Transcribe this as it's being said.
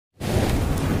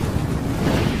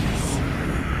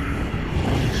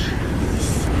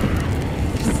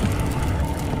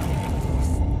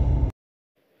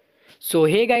So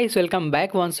hey guys, welcome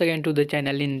back once again to the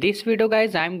channel. In this video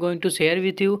guys, I'm going to share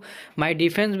with you my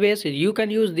defense base. You can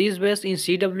use this base in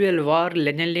CWL War,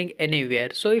 Legend Link, anywhere.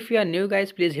 So if you are new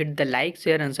guys, please hit the like,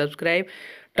 share and subscribe.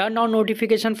 Turn on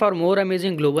notification for more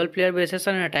amazing global player bases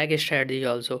and attack strategy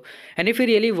also. And if you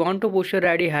really want to push your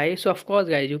ID high, so of course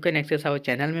guys, you can access our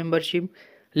channel membership.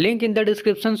 Link in the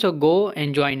description, so go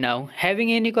and join now.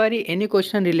 Having any query, any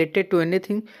question related to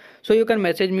anything, so you can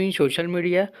message me in social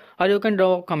media or you can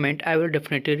drop a comment. I will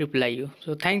definitely reply you.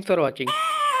 So thanks for watching.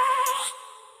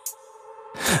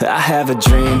 I have a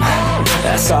dream,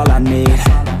 that's all I need.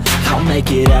 I'll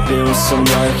make it happen with some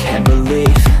work and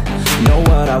belief. Know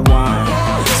what I want,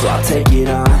 so I'll take it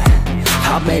on.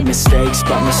 I've made mistakes,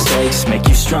 but mistakes make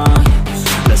you strong.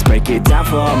 Let's break it down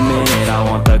for a minute. I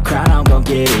want the crown, I'm gon'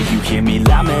 get it. You hear me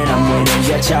loud, man, I'm winning.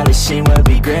 Yeah, Charlie Sheen will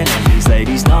be grinning. These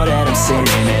ladies know that I'm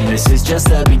sinning, and this is just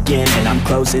the beginning. I'm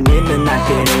closing in the ninth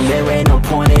inning. There ain't no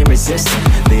point in resisting.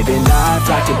 Living life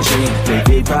like a dream, live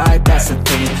it right, that's the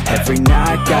thing. Every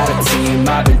night, got a team,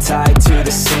 I've been tied to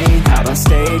the scene. Out on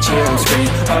stage, here I'm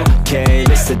screaming, okay,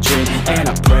 it's a dream. And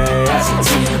I pray as a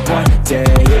team, one day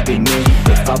it'll be me.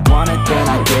 If I want it, then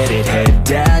I get it. Head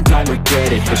down, don't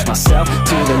regret it. Push myself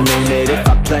to the limit. If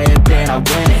I play it, then I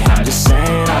win it. I'm just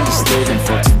saying, I'm just living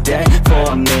for today,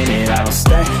 for a minute. I don't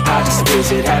stay, I just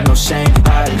visit, have no shame,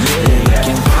 I admit it. They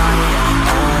can count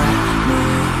on me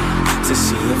to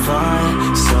see if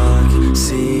I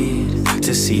succeed,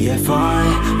 to see if I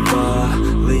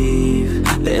believe.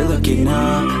 They're looking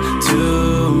up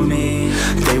to me.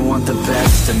 They want the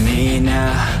best of me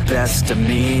now, best of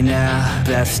me now,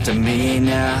 best of me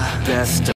now, best of